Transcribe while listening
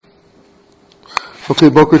Okay,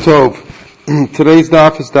 Boker Tov. Today's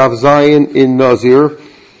daf is daf Zayin in Nazir,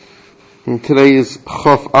 and today is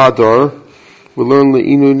Chaf Adar. We learn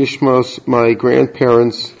Le'inu Nishmas, my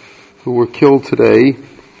grandparents who were killed today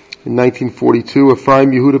in 1942,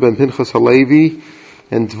 Ephraim Yehuda ben Pinchas Halevi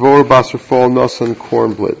and Dvor Basar Fall Nasan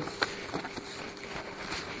Kornblit.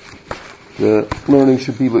 The learning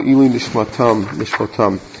should be Le'ilu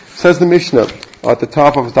Nishmatam. Says the Mishnah at the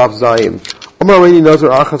top of daf Zayin. Omar Reini Nazir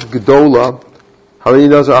Achas Gedola.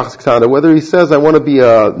 Whether he says, I want to be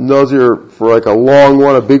a Nazir for like a long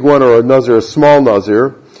one, a big one, or a Nazir, a small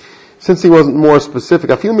Nazir, since he wasn't more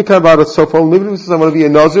specific, I feel me kind of out of so far. Maybe he says, I want to be a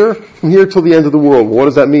Nazir from here till the end of the world. What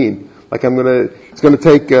does that mean? Like it's going to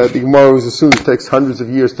take, the Gemara assumes it takes hundreds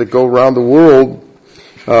of years to go around the world,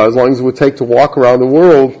 as long as it would take to walk around the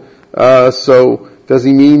world. So does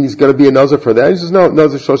he mean he's going to be a Nazir for that? He says, no,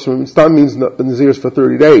 Nazir Shoshim Stam means Nazirs for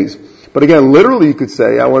 30 days. But again, literally you could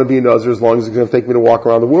say, I want to be a Nazir as long as it's going to take me to walk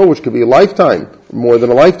around the world, which could be a lifetime, more than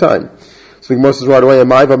a lifetime. So the Gemara says right away,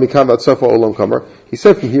 he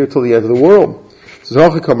said from here till the end of the world.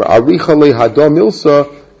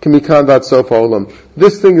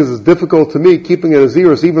 This thing is as difficult to me, keeping a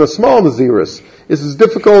Naziris, even a small Naziris, is as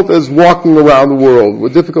difficult as walking around the world,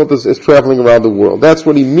 as difficult as traveling around the world. That's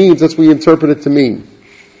what he means, that's what he interpreted it to mean.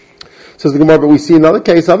 Says the Gemara, but we see another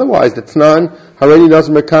case otherwise. The Tnan, Hareni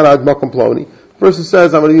Nazir Mekan Ad Makom Ploni. Person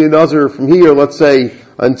says, I'm going to be a Nazir from here, let's say,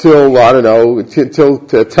 until, till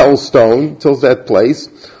Tellstone, till that place.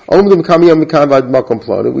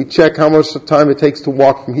 We check how much time it takes to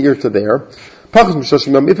walk from here to there.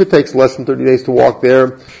 If it takes less than 30 days to walk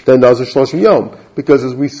there, then Nazir Shloshim Yom. Because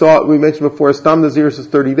as we mentioned before, Stam Nazir is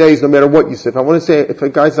 30 days, no matter what you say. If a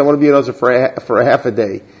guy says, I want to be a Nazir for a half a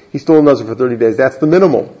day, he's still a Nazir for 30 days. That's the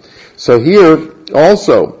minimal. So here,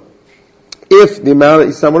 also, if the amount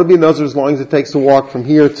I want to be a Nazir as long as it takes to walk from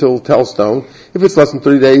here till Tellstone, if it's less than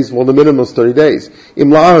 30 days, well, the minimum is 30 days.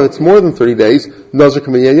 Imla, it's more than 30 days, Nazir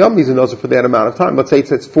Kamiyah Yom, he's a Nazir for that amount of time. Let's say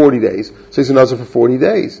it's 40 days. So he's a Nazir for 40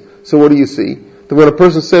 days. So what do you see? That when a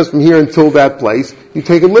person says from here until that place, you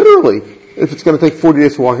take it literally. If it's going to take 40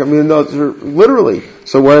 days to walk, I mean a Nazir literally.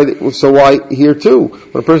 So why here too?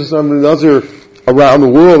 When a person says I'm a Nazir around the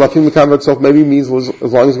world, I think the comment itself maybe means as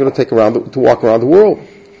long as it's going to take to walk around the world.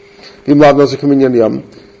 So maybe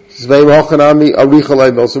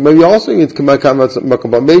also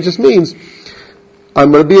it just means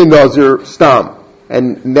I'm going to be a Nazir Stam,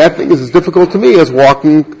 and that thing is as difficult to me as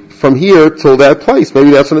walking from here till that place. Maybe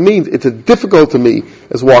that's what it means. It's as difficult to me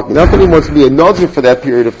as walking. Not that he wants to be a Nazir for that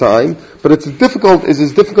period of time, but it's as difficult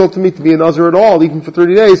to me to be a Nazir at all, even for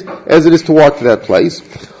 30 days, as it is to walk to that place.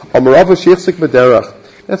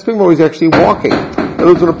 That's being where he's actually walking. In other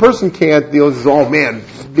words, when a person can't deal with, oh man,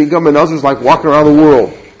 become a Nazir is like walking around the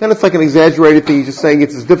world. Then it's like an exaggerated thing. He's just saying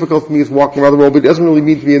it's as difficult for me as walking around the world, but it doesn't really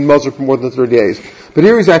mean to be in Nazir for more than 30 days. But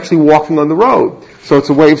here he's actually walking on the road. So it's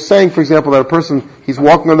a way of saying, for example, that a person, he's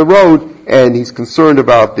walking on the road and he's concerned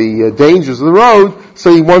about the dangers of the road,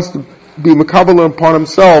 so he wants to be makabel upon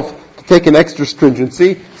himself to take an extra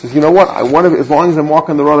stringency. He says, you know what, as long as I'm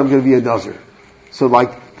walking on the road, I'm going to be a Nazir. So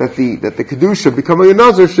that the Kedusha, becoming a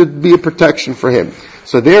Nazir, should be a protection for him.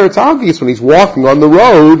 So there it's obvious when he's walking on the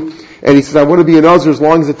road, and he says, I want to be a Nazir as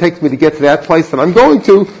long as it takes me to get to that place that I'm going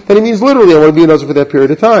to, then he means literally, I want to be a Nazir for that period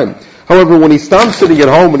of time. However, when he's sitting at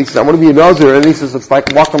home and he says, I want to be a Nazir, and he says, it's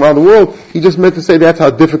like walking around the world, he just meant to say that's how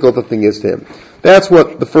difficult the thing is to him. That's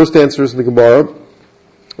what the first answer is in the Gemara.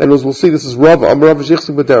 And as we'll see, this is Rava, Rava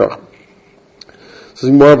Shichsik B'derach. This is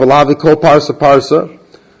more of a Lavi Kol Parsa.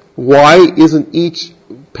 Why isn't each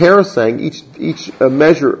parasang, each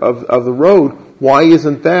measure of the road, why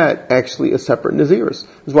isn't that actually a separate Naziris?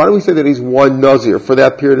 Why do we say that he's one Nazir for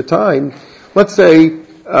that period of time? Let's say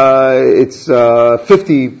it's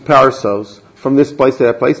 50 parsos from this place to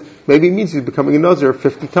that place. Maybe it means he's becoming a Nazir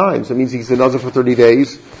 50 times. It means he's a Nazir for 30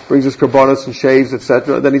 days, brings his karbanos and shaves,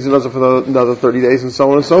 etc. Then he's a Nazir for another 30 days, and so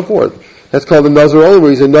on and so forth. That's called a Nazir only, where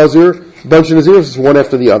he's a Nazir, a bunch of Naziris, is one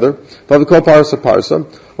after the other. They call parsa.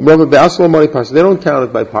 They don't count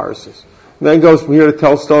it by parsas. And then it goes from here to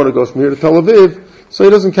Tellstone, it goes from here to Tel Aviv, so he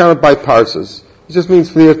doesn't count it by parsas. It just means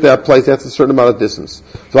from here to that place, that's a certain amount of distance.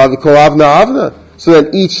 So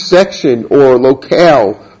then each section or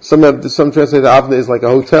locale, some translate Avna is like a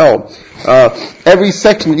hotel. Every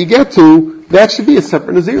section that you get to, that should be a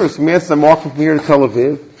separate Nazir. So man says, I'm walking from here to Tel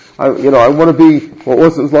Aviv. I want to be,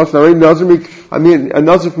 a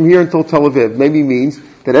Nazir from here until Tel Aviv. Maybe means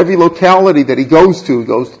that every locality that he goes to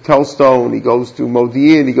Tellstone, he goes to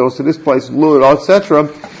Modi'in, he goes to this place, Lud, etc.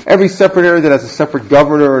 Every separate area that has a separate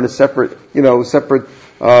governor and a separate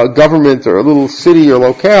government or a little city or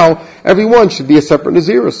locale, everyone should be a separate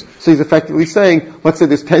Nazirus. So he's effectively saying, let's say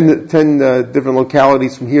there's 10 different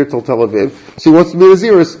localities from here till Tel Aviv, so he wants to be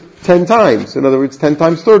Nazirus 10 times. In other words, 10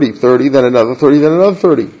 times 30. 30, then another 30, then another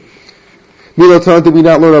 30. Milotan, did we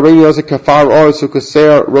not learn already as a kafar or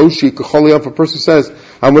sukaser roshi kacholiam? If a person says,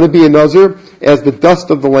 I'm going to be a nazir as the dust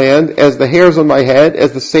of the land, as the hairs on my head,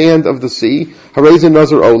 as the sand of the sea. Harez a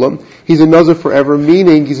nazir olam. He's a nazir forever,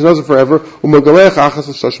 meaning he's a nazir forever. Umagalech achas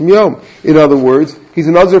l'shashim yom. In other words, he's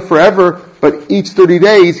a nazir forever, but each 30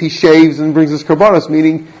 days he shaves and brings his karbanos,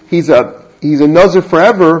 meaning he's a nazir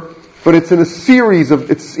forever. But it's in a series of,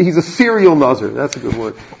 he's a serial nazir. That's a good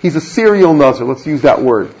word. He's a serial nazir. Let's use that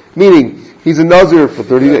word. Meaning, he's a nazir for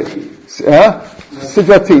 30 days.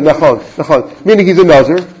 Sidrati, nachon. Meaning he's a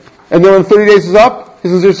nazir. And then when 30 days is up,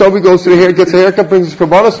 his nazir sobi goes to the hair, gets a haircut, brings his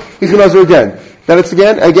karbanos, he's a nazir again. Then it's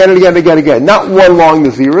again and again. Not one long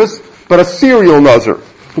nazirus, but a serial nazir.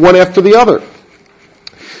 One after the other.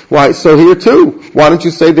 Why? So here too, why don't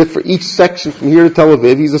you say that for each section from here to Tel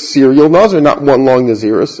Aviv, he's a serial nazir, not one long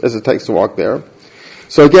nazirus, as it takes to walk there.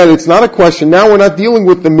 So again, it's not a question. Now we're not dealing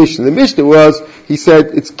with the Mishnah. The Mishnah was, he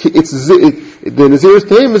said, the nazirus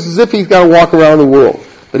to him is as if he's got to walk around the world.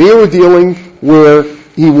 But here we're dealing where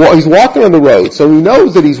he's walking on the road, so he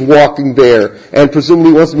knows that he's walking there, and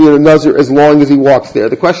presumably wants to be a nazir as long as he walks there.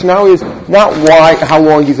 The question now is not how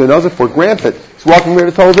long he's a nazir for. Granted, he's walking here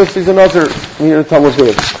to Tel Aviv, he's a nazir from here to Tel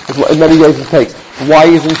Aviv. As many days it takes. Why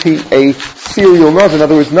isn't he a serial nazir? In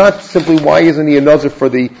other words, not simply why isn't he a nazir for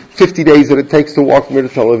the 50 days that it takes to walk from here to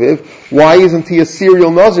Tel Aviv. Why isn't he a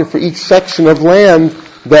serial nazir for each section of land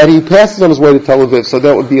that he passes on his way to Tel Aviv? So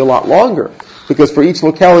that would be a lot longer. Because for each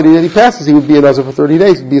locality that he passes, he would be a nazir for 30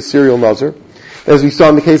 days. He'd be a serial nazir. As we saw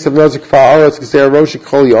in the case of nazir kfar aretz k'ser rosh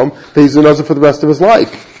kol yom, that he's a nazir for the rest of his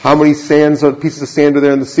life. How many pieces of sand are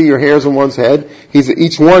there in the sea or hairs on one's head?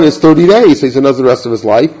 Each one is 30 days, so he's a nazir the rest of his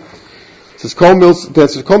life. Anything that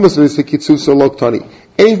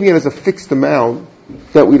has a fixed amount,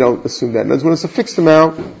 that we don't assume that. And when it's a fixed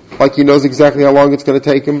amount, like he knows exactly how long it's going to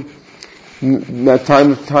take him, that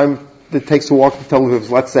time that it takes to walk to Tel Aviv,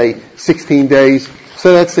 let's say 16 days.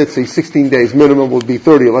 So that's it. Say 16 days minimum would be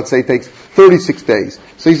 30. Let's say it takes 36 days.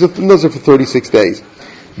 So he's a nazir for 36 days.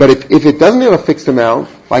 But if it doesn't have a fixed amount,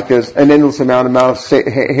 like there's an endless amount of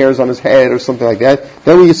hairs on his head or something like that,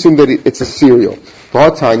 then we assume that it's a serial.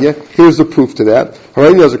 Tanya, here's the proof to that.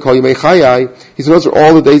 He's a nazir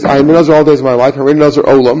all the days. I'm a nazir all the days of my life. I'm a nazir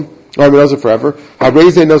olam. I'm a nazir forever.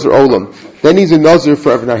 Harei nazir olam. Then he's a nazir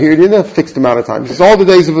forever. Now here it isn't a fixed amount of time. It's all the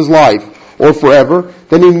days of his life or forever.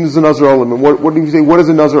 Then he's a nazir olam. And what do you say? What is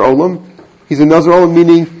a nazir olam? He's a nazir olam,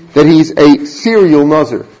 meaning that he's a serial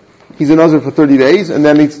nazir. He's a nazir for 30 days, and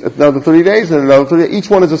then he's another 30 days, and another 30 days. Each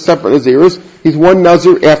one is a separate nazirus. He's one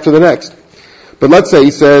nazir after the next. But let's say he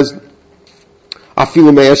says,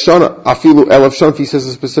 afilu me'ah shana, afilu elef shana, if he says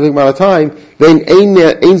a specific amount of time, then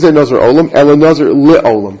ein ze nazir olam, ela nazir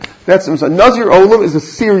li-olam. That's a nazir olam is a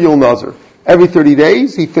serial nazir. Every 30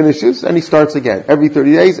 days, he finishes, and he starts again. Every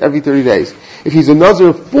 30 days. If he's a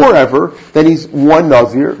nazir forever, then he's one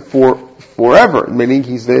nazir for forever, meaning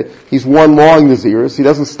he's one long nazirus. He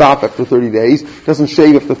doesn't stop after 30 days, doesn't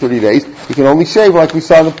shave after 30 days. He can only shave, like we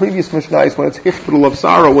saw in the previous Mishnah, when it's hichbedul of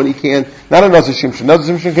sorrow, when he can, not a nazir shimshon.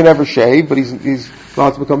 Nazir shimshon can never shave, but he's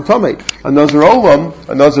allowed to become tamei. A nazir olam,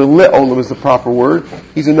 a nazir li-olam is the proper word.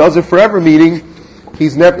 He's a nazir forever, meaning he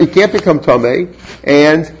can't become tamei,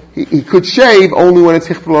 and he could shave only when it's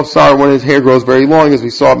hichbedul of sorrow, when his hair grows very long, as we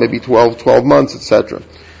saw, maybe 12 months, etc.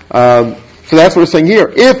 So that's what we're saying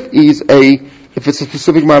here. If it's a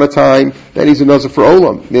specific amount of time, then he's a nazir for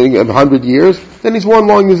olam, meaning 100 years, then he's one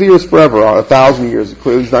long nazirus forever, or 1,000 years.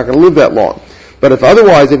 Clearly he's not going to live that long. But if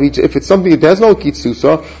otherwise, if it's something that has no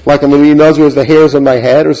kitzusa, like a Maria nazir is the hairs on my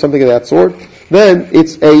head, or something of that sort, then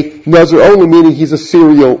it's a nazir olam, meaning he's a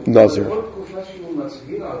serial nazir.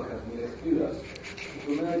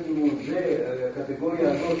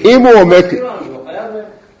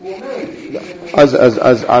 אז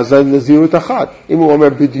זה נזירות אחת. אם הוא אומר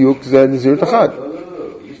בדיוק, זה נזירות אחת. יש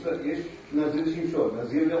נזיר שמשון,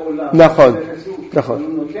 נזיר לעולם.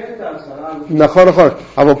 נכון.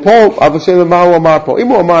 אבל שאלה מה הוא אמר פה. אם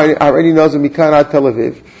הוא אמר, אני נזיר מכאן עד תל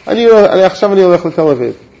אביב, עכשיו אני הולך לתל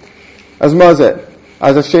אביב. אז מה זה?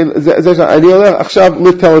 אז השאלה, אני הולך עכשיו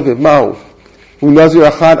לתל אביב, מה הוא? הוא נזיר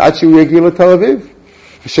אחד עד שהוא יגיע לתל אביב?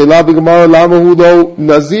 השאלה בגמרא, למה הוא לא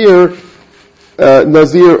נזיר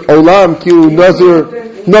עולם, כי הוא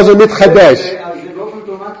נזיר מתחדש.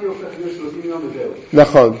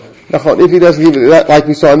 נכון. If he doesn't give it, like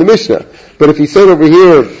we saw in the Mishnah. But if he said over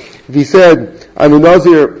here, I'm a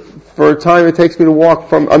nazir for a time it takes me to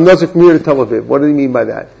walk I'm Nazir from here to Tel Aviv. What do you mean by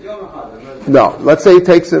that? No. Let's say it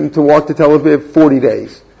takes him to walk to Tel Aviv 40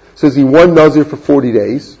 days. So is he one Nazir for 40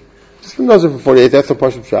 days? Just a Nazir for 40 days. That's a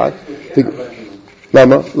Pashut Pshat.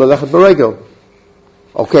 Lama? L'lechet b'regel.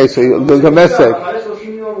 Okay, so the Mesek.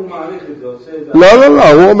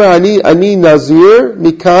 לא, הוא אומר, אני נזיר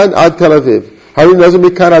מכאן עד תל אביב. הרי נזיר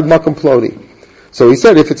מכאן עד מקום פלוני. So he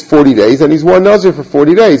said if it's 40 days, then he's one nazir for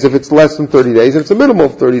 40 days. If it's less than 30 days, then it's a minimum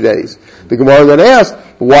of 30 days. The Gemara then asked,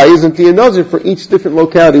 why isn't he a nazir for each different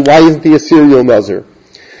locality? Why isn't he a serial nazir?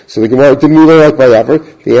 So the Gemara didn't move like by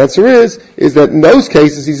effort. The answer is that in those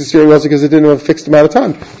cases he's a serial nazir because it didn't have a fixed amount of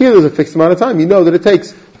time. Here there's a fixed amount of time. You know that it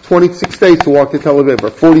takes 26 days to walk to Tel Aviv, or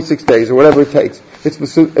 46 days, or whatever it takes. It's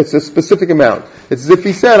a specific amount. It's as if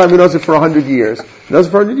he said, I'm a nazir for 100 years. A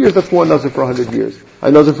nazir for 100 years, that's one nazir for 100 years. I'm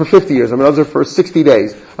a nazir for 50 years. I'm a nazir for 60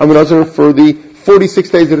 days. I'm a nazir for the 46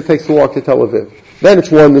 days that it takes to walk to Tel Aviv. Then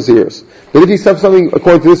it's one nazirs. But if he says something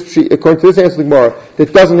according to this answer to the Gemara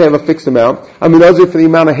that doesn't have a fixed amount, I'm a nazir for the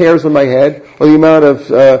amount of hairs on my head, or the amount of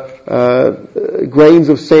grains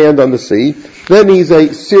of sand on the sea, then he's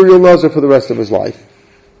a serial nazir for the rest of his life.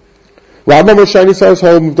 Rabbi Moshani says,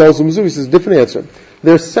 he says, different answer.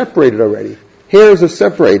 They're separated already. Hairs are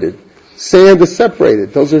separated. Sand is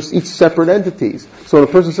separated. Those are each separate entities. So when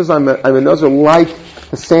a person says, I'm a nazir like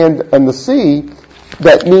the sand and the sea,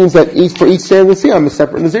 that means that for each sand and the sea, I'm a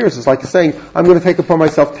separate naziris. It's like saying, I'm going to take upon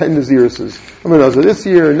myself 10 nazirises. I'm a nazir this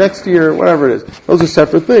year, next year, whatever it is. Those are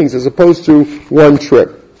separate things, as opposed to one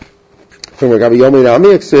trip. So you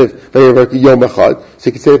could say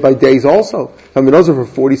it by days also. If I'm a nazir for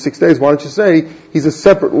 46 days, why don't you say he's a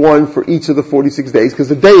separate one for each of the 46 days, because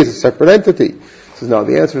the day is a separate entity. He says, no,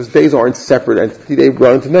 the answer is days aren't separate entity, they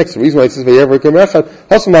run into the next. The reason why it says,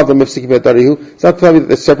 it's not telling me that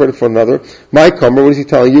they're separated from another. My comer, what is he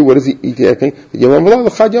telling you? What is he saying? He's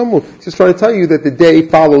just trying to tell you that the day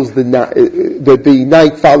follows the night, that the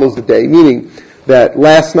night follows the day, meaning that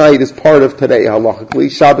last night is part of today, halachically.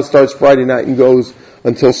 Shabbos starts Friday night and goes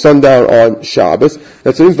until sundown on Shabbos.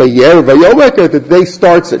 That's what it means, that the day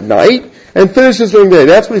starts at night and finishes during the day.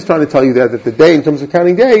 That's what he's trying to tell you there, that the day, in terms of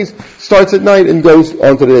counting days, starts at night and goes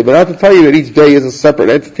on to the day. But not to tell you that each day is a separate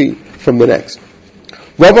entity from the next.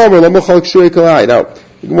 Now, the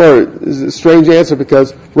Gemara is a strange answer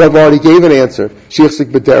because Rav already gave an answer.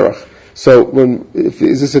 Shichzik b'derech. So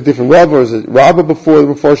is this a different Rav, or is it Rabbah before the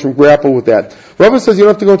Mepharshim grapple with that? Rabbah says you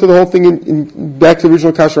don't have to go into the whole thing back to the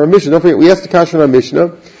original Kasha on our Mishnah. Don't forget, we asked the Kasha on our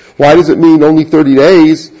Mishnah, why does it mean only 30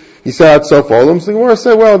 days? He said, so the Gemara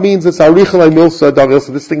said, well, it means it's Arichalai Milsa Davil,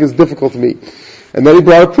 so this thing is difficult to me. And then he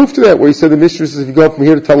brought a proof to that, where he said the Mishnah says if you go from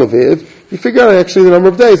here to Tel Aviv, you figure out actually the number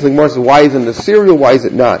of days. The Gemara says, why isn't it serial? Why is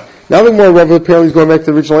it not? Now the Gemara, Rav apparently is going back to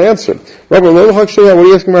the original answer. Rav, what are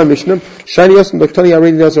you asking about our Mishnah? Shani Yosem Doktani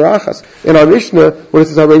Arei Nazar Achas. In our Mishnah, when it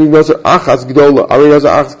says Arei Nazar Achas Gdola, Arei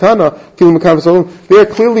Nazar Achas Tana, Kilim Mekav Salom, there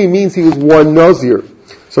clearly means he was one Nazir.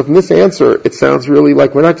 So from this answer, it sounds really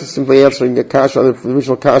like we're not just simply answering the kasha, the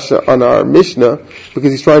original kasha on our Mishnah,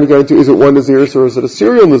 because he's trying to get into, is it one Naziris or is it a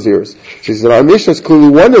serial Naziris? So he says, our Mishnah is clearly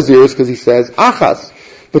one Naziris because he says Achas.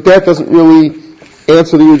 But that doesn't really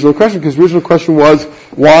answer the original question, because the original question was,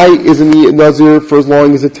 why isn't he a Nazir for as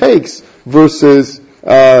long as it takes, versus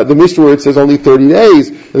the Mishnah where it says only 30 days.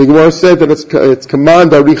 And the Gemara said that it's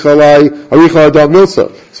command Aricha Adav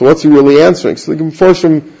Milsa. So what's he really answering? So the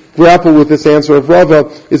Mepharshim grapple with this answer of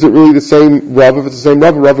Rava. Is it really the same Rava? If it's the same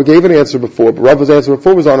Rava, Rava gave an answer before, but Rava's answer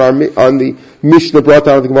before was on the Mishnah brought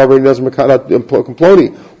down to the Gemara Nazir Mekanat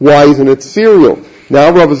Komploni. Why isn't it serial?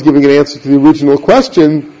 Now Rava's giving an answer to the original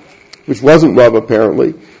question, which wasn't Rava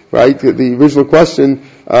apparently, right? The original question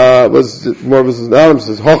was more of an anonymous,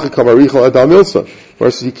 says Hochikam Aricha Adam Milsa.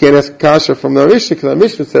 Whereas you can't ask Kasha from the Mishnah, because the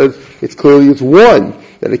Mishnah says it's one,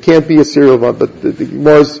 that it can't be a serial one, but the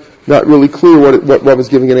Gemara's not really clear what Rava is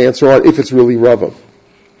giving an answer on, if it's really Rava.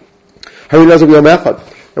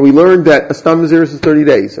 And we learned that a Stam Nazir is 30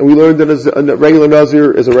 days. And we learned that a regular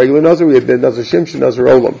Nazir is a regular Nazir. We had the Nazir Shimshon, Nazir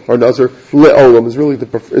Olam, or Nazir Le'olam is really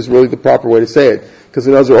the proper way to say it. Because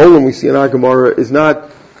the Nazir Olam we see in our Gemara is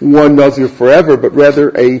not one Nazir forever, but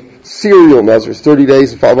rather a serial Nazir. It's 30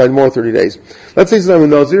 days, followed by more 30 days. Let's say I'm a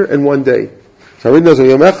Nazir and one day. So I'm a Nazir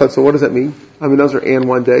Yom Echad, so what does that mean? I'm a Nazir and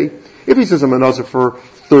one day. If he says I'm a Nazir for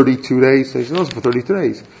 32 days, so he's a Nazir for 32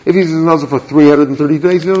 days. If he says a Nazir for 330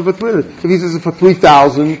 days, he's a Nazir for 300. If he says it for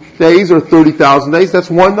 3,000 days or 30,000 days, that's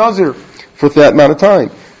one Nazir for that amount of time.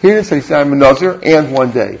 He didn't say, I'm a Nazir and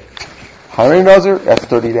one day. Harei Nazir, that's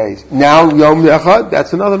 30 days. Now Yom Echad,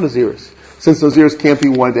 that's another Naziris. Since Naziris can't be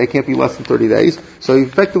one day, can't be less than 30 days, so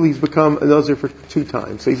effectively he's become a Nazir for 2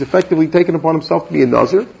 times. So he's effectively taken upon himself to be a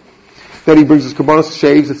Nazir. then he brings his kabbanos,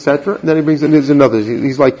 shaves, etc., and then he brings in his another.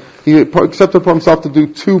 He's like, he accepted for himself to do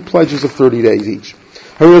 2 pledges of 30 days each.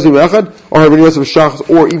 Or even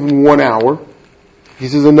 1 hour. He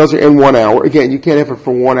says a nazir and 1 hour. Again, you can't have it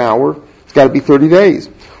for 1 hour. It's got to be 30 days.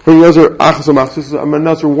 I'm a nazir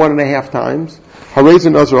 1.5 times. Haray's a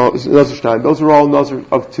nazir time. Those are all nazir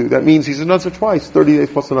of 2. That means he's a nazir twice, 30 days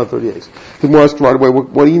plus another 30 days. The Gemara asks right away,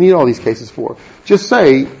 what do you need all these cases for? Just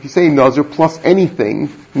say, if you say nazir plus anything,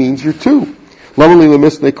 means you're 2. Lamali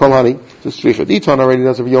lemisnei kolani. Just shricha ditan already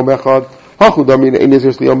nazir yom echad. Hachu damin ein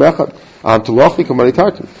nazir yom echad. Tulachi kamari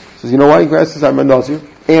tartan. Says, you know why? He says, I'm a nazir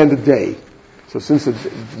and a day. So since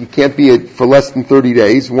you can't be for less than 30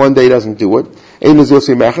 days, 1 day doesn't do it. Ein nazir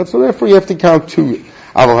yom echad. So therefore you have to count 2.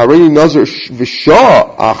 Aval harei nazir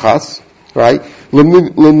v'shah achas. Right?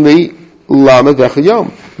 Limni lama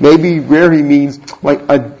v'chayom. Maybe where he means, like,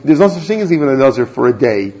 there's no such thing as even a nazir for a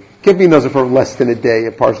day. Can't be a nazir for less than a day,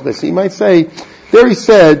 a partial day. So you might say, there he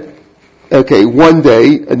said, okay, 1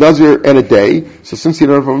 day, a nazir and a day. So since he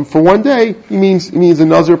doesn't for 1 day, he means a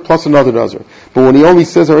nazir plus another nazir. But when he only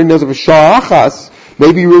says harei nazir v'shah achas,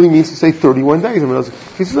 maybe he really means to say 31 days.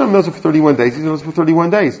 If he says I'm a nazir for 31 days, he's a nazir for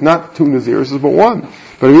 31 days. Not 2 nazirs, but 1.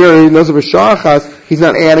 But here, nazir v'shah achas, he's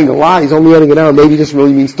not adding a lot, he's only adding an hour. Maybe he just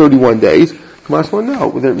really means 31 days. Kamashma, no.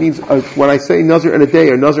 Whether it means, when I say nazir in a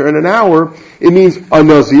day or nazir in an hour, it means a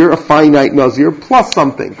nazir, a finite nazir, plus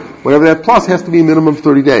something. Whatever that plus has to be a minimum of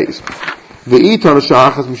 30 days.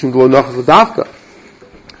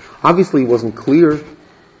 Obviously it wasn't clear,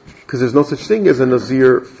 because there's no such thing as a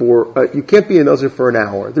nazir for, you can't be a nazir for an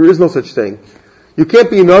hour. There is no such thing. You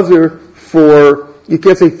can't be a nazir you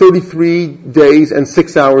can't say 33 days and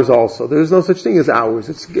 6 hours also. There is no such thing as hours.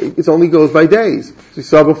 It only goes by days, as we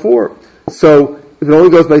saw before. So, if it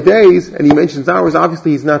only goes by days, and he mentions hours,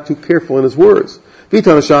 obviously he's not too careful in his words. He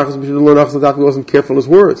wasn't careful in his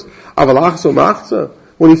words.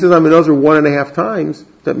 When he says I'm a nazir 1.5 times,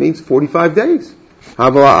 that means 45 days.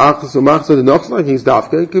 It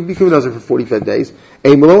could become a nazir for 45 days.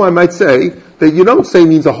 I might say that you don't say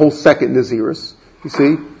means a whole second naziris. You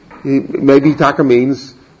see? Maybe taka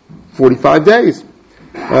means 45 days.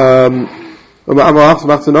 Then I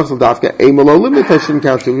shouldn't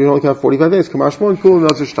count 2. You only count 45 days.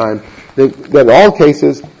 Then in all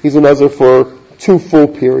cases, he's a nazir for 2 full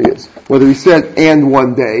periods. Whether he said and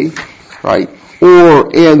 1 day, right,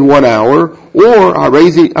 or and 1 hour, or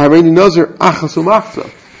harei nazir achas umachza.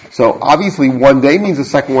 So obviously 1 day means the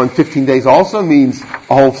second one. 15 days also means a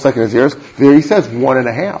whole second naziris. There he says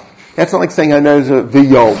 1.5. That's not like saying a nazir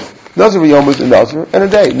v'yom. Nazir v'yom is a nazir and a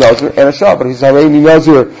day. Nazir and a shah. But if he's harei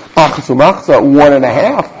nazir achas umachza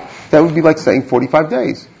 1.5, that would be like saying 45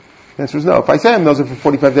 days. The answer is no. If I say I'm nazir for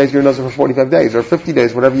 45 days, you're a nazir for 45 days, or 50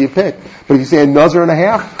 days, whatever you pick. But if you say a nazir and a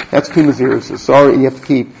half, that's 2 naziris. Sorry, and you have to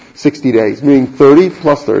keep 60 days, meaning 30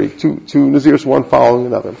 plus 30. 2 naziris, one following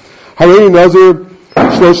another. Harei nazir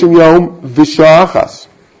shloshim yom v'shah achas.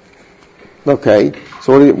 Okay,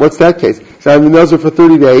 so what's that case? So I'm a nazir for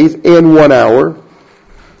 30 days and 1 hour.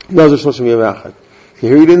 Nazir shloshim yom echad.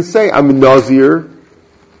 Here he didn't say I'm a nazir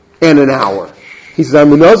and an hour. He says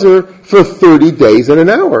I'm a nazir for 30 days and an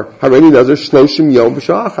hour. Harei nazir shloshim yom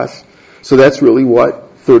v'shah achas. So that's really what?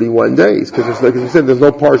 31 days. Because like I said, there's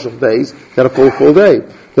no partial days. Got a full day.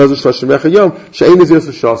 Nazir shloshim echad yom. She'ein naziris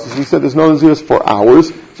v'shas. As we said, there's no naziris for hours.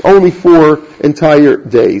 It's only for entire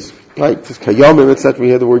days. Right? It's kayomim, etc. We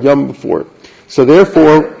had the word yom before. So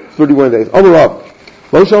therefore, 31 days. Amar Rav.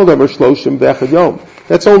 Lo shal davar shloshim v'echad yom.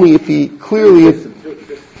 That's only if he clearly...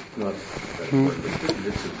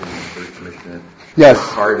 Yes.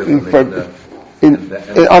 Part of the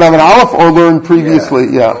on an Aleph or learned previously,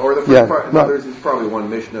 yeah. Or the first part, there's probably one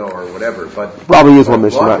Mishnah or whatever, but... Probably is one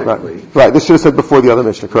Mishnah, right. This should have said before the other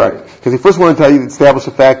Mishnah, correct. Because he first wanted to tell you to establish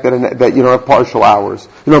the fact that you don't have partial hours,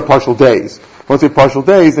 you don't have partial days. Once you have partial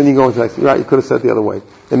days, then you go into the next, right, you could have said the other way.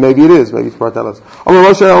 And maybe it is, maybe it's part of that.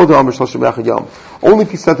 Only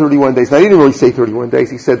if he said 31 days. Now he didn't really say 31 days,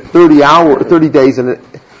 he said 30 days and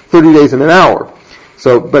an hour.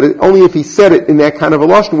 So, but only if he said it in that kind of a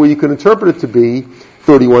lashon where you could interpret it to be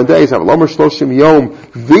 31 days. If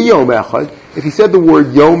he said the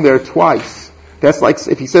word yom there twice, that's like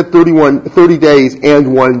if he said 30 days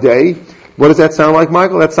and 1 day. What does that sound like,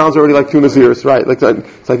 Michael? That sounds already like 2 nazirs, right?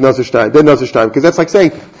 It's like nazir shtaim, then nazir shtaim, because that's like saying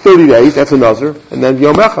 30 days, that's a nazir, and then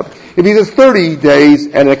yom echad. If he says 30 days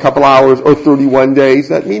and a couple hours, or 31 days,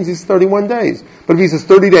 that means he's 31 days. But if he says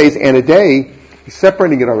 30 days and a day, he's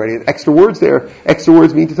separating it already. Extra words there. Extra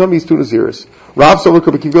words mean to tell me he's 2 naziris. Rav Solar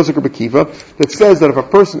Kiva that says that if a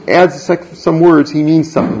person adds some words, he means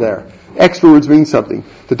something there. Extra words mean something.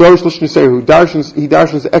 The Darish Lishon Yisrael, he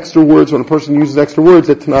darshans extra words when a person uses extra words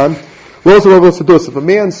at Tanan. If a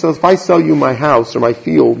man says, if I sell you my house or my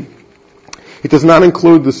field, it does not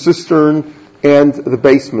include the cistern and the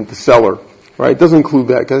basement, the cellar. Right? It doesn't include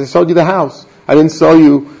that because I sold you the house. I didn't sell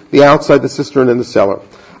you the outside, the cistern, and the cellar.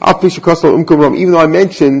 Even though I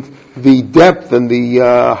mentioned the depth and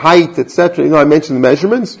the height, etc., even though I mentioned the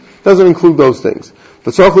measurements, it doesn't include those things.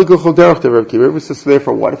 But Rebbe says,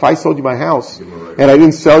 therefore, what? If I sold you my house and I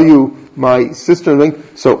didn't sell you my cistern,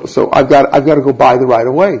 so I've got to go buy the right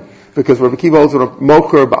of way. Because Rebbe Kiva holds it a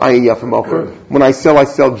mocher b'ayin yafa mocher. When I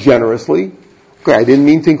sell generously. Okay, I didn't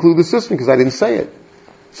mean to include the cistern because I didn't say it.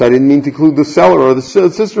 So I didn't mean to include the cellar or the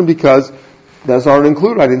cistern because those aren't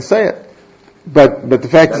included. I didn't say it. But the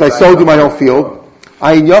fact is I sold you my whole field.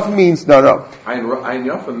 Ayin yafa means, no. Ayin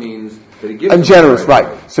yafa means that he gives I'm generous, right.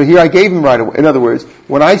 So here I gave him right away. In other words,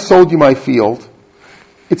 when I sold you my field,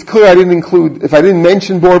 it's clear I didn't include, if I didn't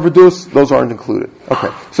mention bor v'dus, those aren't included. Okay.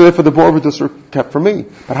 So therefore the bor v'dus are kept for me.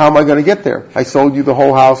 But how am I going to get there? I sold you the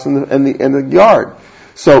whole house and the yard.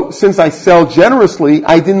 So since I sell generously,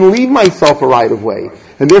 I didn't leave myself a right of way.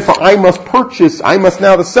 And therefore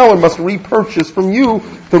the seller must repurchase from you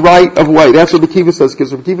the right of way. That's what Rebbe Kiva says,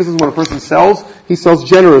 because Rebbe Kiva says when a person sells, he sells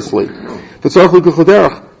generously. I'm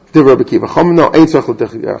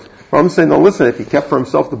saying, no, listen, if he kept for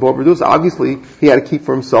himself the bor v'dus, obviously he had to keep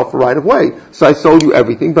for himself a right of way. So I sold you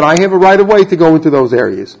everything, but I have a right of way to go into those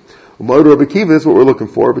areas. Rebbe Kiva is what we're looking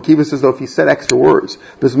for. Rebbe Kiva says, though, if he said extra words, see,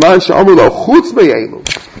 the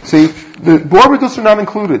bor v'dus are not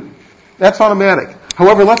included. That's automatic.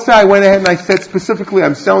 However, let's say I went ahead and I said specifically,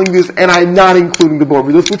 I'm selling this and I'm not including the bor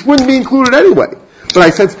v'dus, which wouldn't be included anyway. But I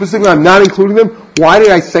said specifically, I'm not including them. Why did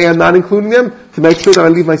I say I'm not including them? To make sure that I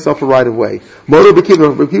leave myself a right of way.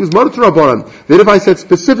 That if I said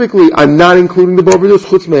specifically, I'm not including the bor v'dus,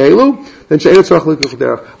 chutz me'elu, then she'enet tzarach l'kach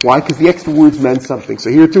derech. Why? Because the extra words meant something. So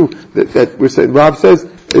here too, that we're saying, Rav says,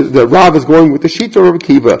 the Rav is going with the sheet of Rebbe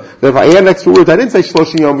Kiva, that if I add extra words, I didn't say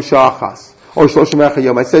shloshim yom b'sha'achas, or shloshim echad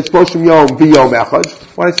yom. I said shloshim yom b'yom echad.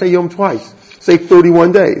 Why did I say yom twice? Say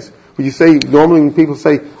 31 days. Would you say, normally when people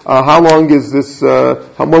say, how long is this,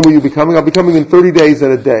 when will you be coming? I'll be coming in 30 days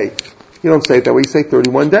and a day. You don't say it that way, you say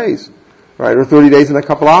 31 days. Right? Or 30 days and a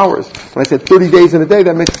couple hours. When I said 30 days and a day,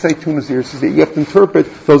 that makes it say tu nazir. So you have to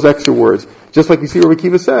interpret those extra words. Just like you see Rebbe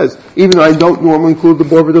Kiva says, even though I don't normally include the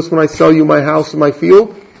bor v'dus when I sell you my house and my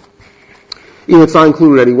field, even it's not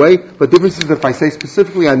included anyway, but the difference is that if I say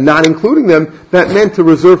specifically I'm not including them, that meant to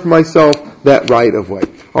reserve for myself that right of way.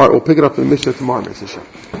 Alright, we'll pick it up in the Mishnah tomorrow, Mr. Shem.